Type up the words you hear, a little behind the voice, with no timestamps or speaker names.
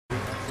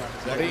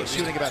They're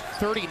shooting about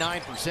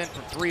 39%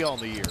 from three on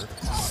the year.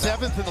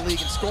 7th in the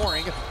league in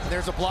scoring. And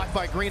there's a block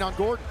by Green on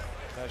Gordon.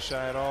 Not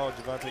shy at all,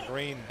 Javonte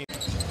Green.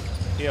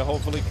 Yeah,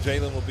 hopefully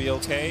Jalen will be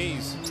okay.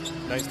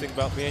 Nice thing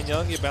about being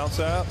young, you bounce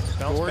back.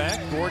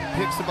 Gordon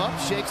picks him up,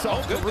 shakes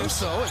off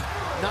Caruso,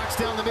 and knocks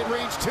down the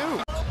mid-range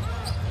two.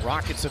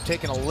 Rockets have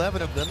taken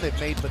 11 of them. They've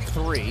made but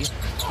 3.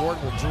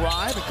 Gordon will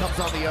drive and comes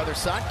on the other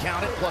side.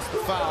 Count it, plus the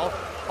foul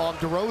on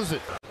DeRozan.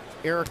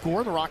 Eric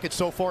Gordon, the Rockets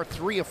so far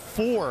 3 of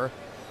 4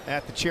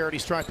 at the charity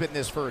stripe in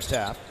this first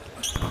half.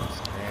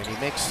 And he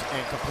makes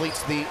and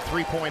completes the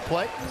three-point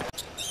play.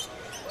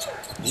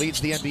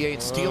 Leads the NBA in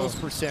steals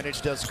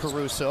percentage, does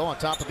Caruso, on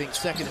top of being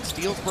second in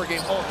steals per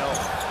game. Oh no,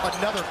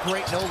 another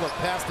great no-look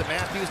pass to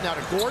Matthews, now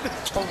to Gordon.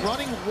 A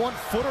running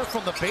one-footer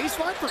from the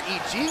baseline for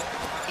EG.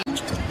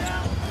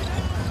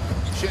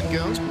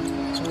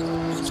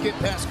 Shingun, skid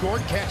past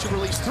Gordon, catch and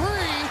release 3,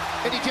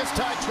 and he just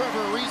tied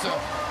Trevor Ariza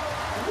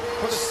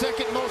for the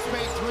second most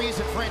made threes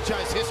in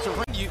franchise history.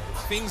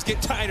 Things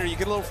get tighter, you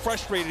get a little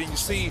frustrated, and you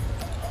see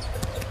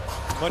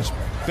much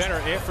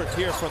better effort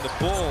here from the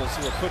Bulls,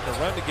 who are putting a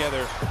run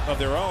together of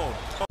their own.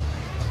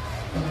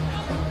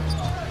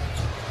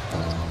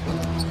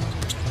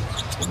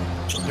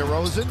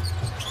 DeRozan,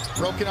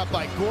 broken up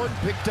by Gordon,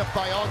 picked up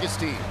by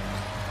Augustine.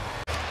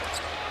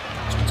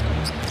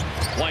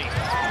 White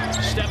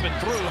stepping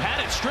through, had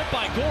it stripped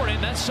by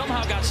Gordon. That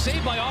somehow got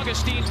saved by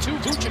Augustine to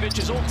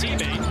Vucevic's old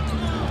teammate.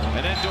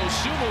 And then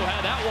Dosunmu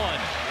had that one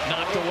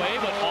knocked away,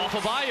 but off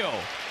of Ayo.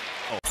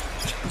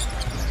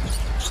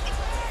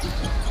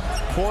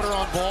 Porter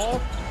on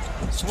ball,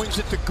 swings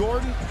it to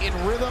Gordon, in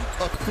rhythm,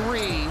 a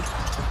 3.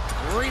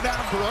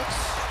 Rebound Brooks.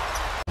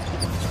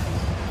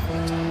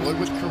 Wood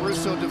with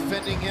Caruso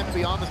defending him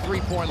beyond the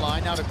three-point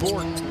line, now to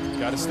Gordon.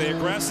 Got to stay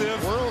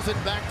aggressive. Whirls it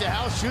back to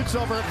House, shoots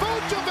over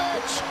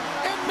Vucevic,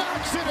 and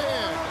knocks it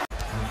in.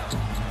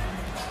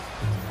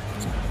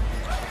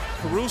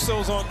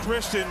 Caruso's on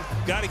Christian,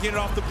 got to get it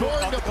off the glass.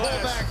 Gordon to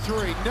pull back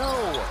 3,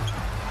 no.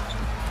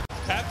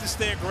 Have to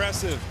stay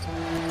aggressive.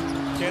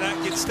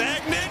 Cannot get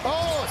stagnant.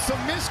 Oh, some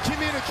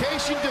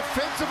miscommunication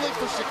defensively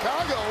for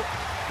Chicago.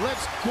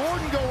 Lets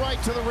Gordon go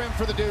right to the rim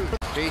for the dude.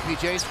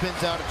 APJ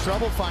spins out of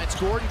trouble, finds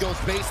Gordon, goes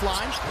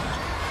baseline.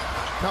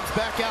 Comes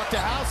back out to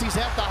House, he's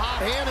at the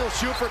hot hand, he'll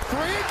shoot for 3,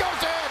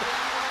 goes in!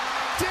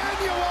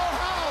 Daniel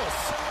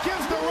House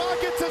gives the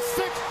Rockets a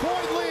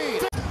 6-point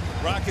lead.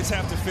 Rockets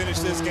have to finish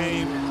this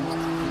game,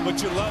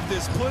 but you love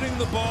this, putting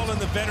the ball in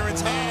the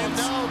veterans' hands.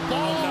 Oh no,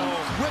 Ball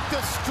with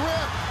the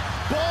strip,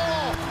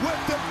 Ball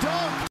with the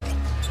dunk.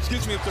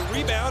 Excuse me, with the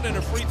rebound and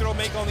a free throw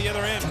make on the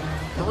other end.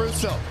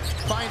 Caruso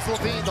finds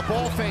Levine, the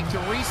ball fake to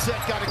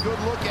reset, got a good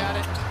look at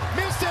it.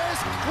 Misses,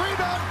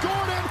 rebound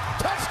Gordon,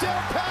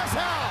 touchdown pass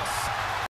House.